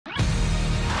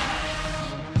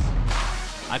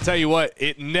I tell you what,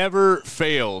 it never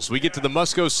fails. We get to the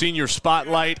Musco Senior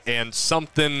Spotlight, and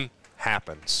something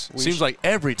happens. Seems like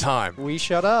every time. We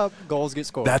shut up, goals get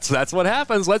scored. That's what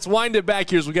happens. Let's wind it back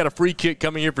here as we got a free kick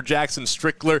coming here for Jackson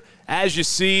Strickler. As you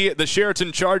see, the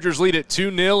Chariton Chargers lead at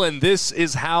 2-0, and this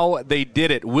is how they did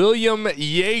it. William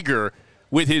Yeager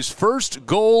with his first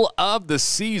goal of the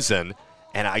season.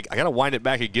 And I got to wind it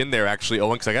back again there, actually,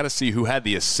 Owen, because I got to see who had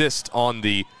the assist on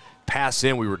the pass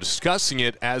in. We were discussing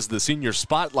it as the senior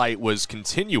spotlight was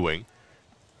continuing.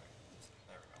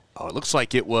 Oh, it looks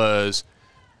like it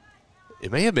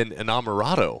may have been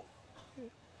Enamorado.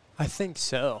 I think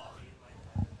so.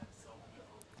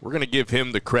 We're going to give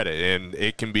him the credit, and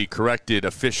it can be corrected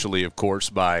officially, of course,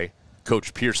 by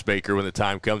Coach Pierce Baker when the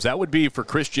time comes. That would be for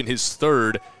Christian his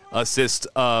third assist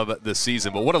of the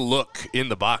season. But what a look in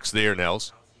the box there,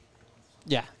 Nels.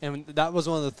 Yeah, and that was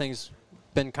one of the things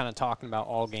been kind of talking about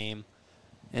all game,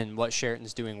 and what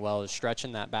Chariton's doing well is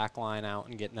stretching that back line out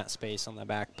and getting that space on the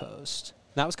back post.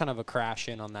 That was kind of a crash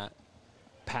in on that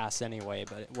pass anyway,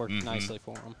 but it worked nicely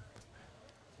for him.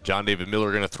 John David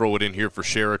Miller going to throw it in here for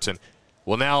Chariton.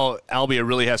 Well, now Albia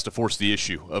really has to force the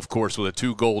issue, of course, with a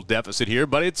 2-goal deficit here,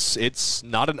 but it's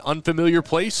not an unfamiliar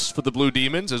place for the Blue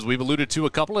Demons, as we've alluded to a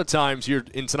couple of times here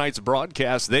in tonight's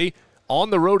broadcast. They,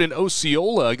 on the road in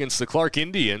Osceola against the Clark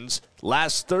Indians,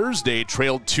 last Thursday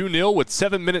trailed 2-0 with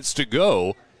 7 minutes to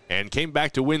go and came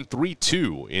back to win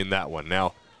 3-2 in that one.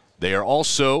 Now, they are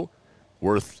also,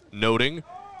 worth noting,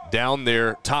 down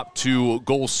their top 2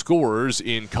 goal scorers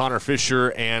in Connor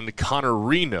Fisher and Connor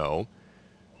Reno.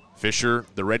 Fisher,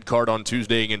 the red card on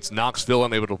Tuesday against Knoxville,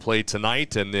 unable to play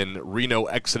tonight, and then Reno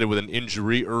exited with an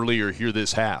injury earlier here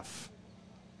this half.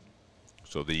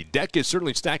 So the deck is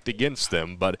certainly stacked against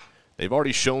them, but they've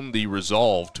already shown the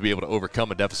resolve to be able to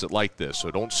overcome a deficit like this, so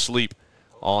don't sleep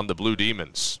on the Blue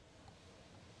Demons.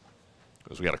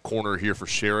 As we got a corner here for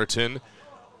Chariton.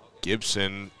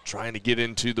 Gibson trying to get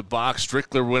into the box.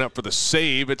 Strickler went up for the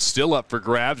save. It's still up for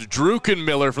grabs.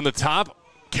 Druckenmiller from the top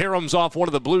caroms off one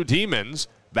of the Blue Demons.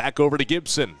 Back over to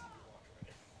Gibson.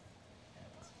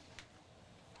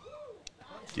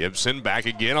 Gibson back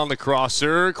again on the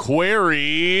crosser.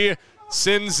 Query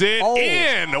sends it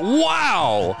in.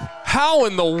 Wow! How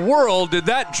in the world did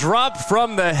that drop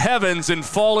from the heavens and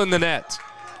fall in the net?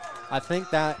 I think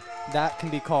that can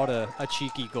be called a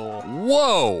cheeky goal.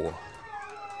 Whoa!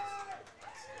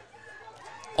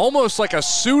 Almost like a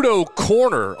pseudo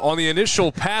corner on the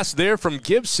initial pass there from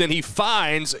Gibson. He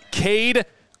finds Cade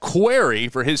Query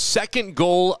for his second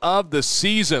goal of the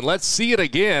season. Let's see it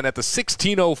again at the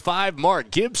 16:05 mark.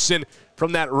 Gibson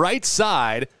from that right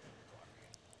side.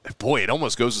 Boy, it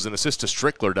almost goes as an assist to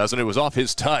Strickler, doesn't it? It was off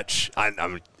his touch.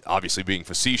 I'm obviously being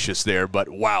facetious there, but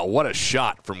wow, what a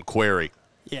shot from Query.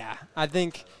 Yeah, I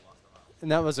think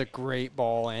and that was a great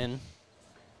ball in.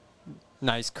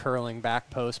 Nice curling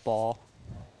back post ball.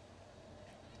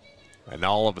 And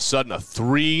now all of a sudden a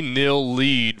 3-0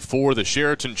 lead for the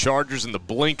Chariton Chargers in the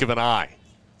blink of an eye.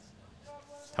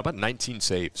 How about 19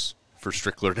 saves for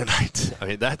Strickler tonight? I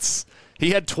mean,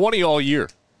 he had 20 all year.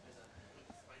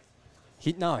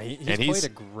 He's played a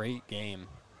great game.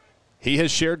 He has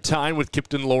shared time with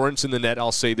Kipton Lawrence in the net,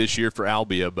 I'll say, this year for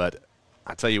Albia, but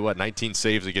I tell you what, 19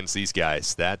 saves against these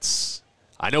guys,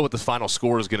 I know what the final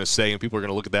score is going to say, and people are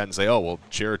going to look at that and say, oh, well,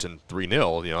 Chariton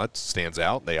 3-0, that stands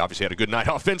out. They obviously had a good night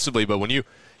offensively, but when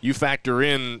you factor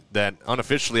in that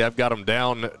unofficially I've got them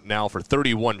down now for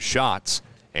 31 shots,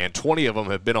 and 20 of them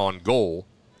have been on goal,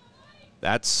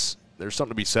 there's something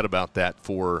to be said about that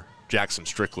for Jackson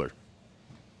Strickler.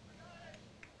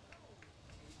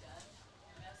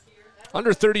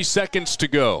 Under 30 seconds to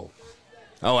go.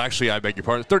 Oh, actually, I beg your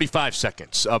pardon. 35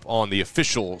 seconds up on the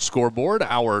official scoreboard.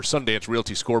 Our Sundance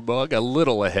Realty scorebug a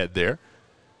little ahead there.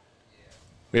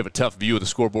 We have a tough view of the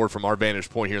scoreboard from our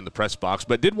vantage point here in the press box,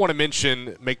 but did want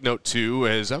to make note too,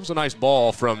 as that was a nice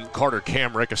ball from Carter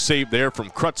Kamrick, a save there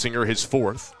from Krutzinger, his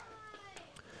fourth.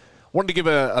 Wanted to give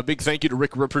a big thank you to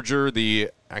Rick Ripperger, the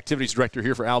activities director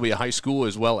here for Albia High School,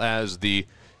 as well as the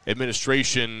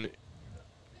administration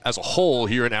as a whole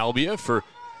here in Albia for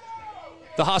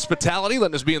the hospitality,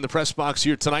 letting us be in the press box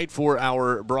here tonight for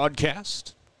our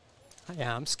broadcast.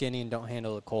 Yeah, I'm skinny and don't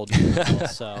handle the cold,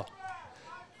 so.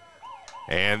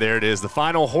 And there it is. The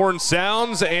final horn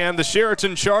sounds, and the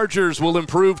Chariton Chargers will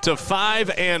improve to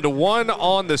 5-1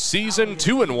 on the season,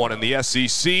 2-1 in the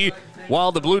SEC,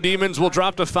 while the Blue Demons will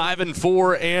drop to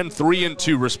 5-4 and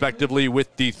 3-2, respectively,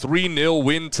 with the 3-0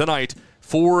 win tonight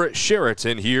for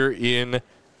Chariton here in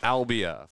Albia.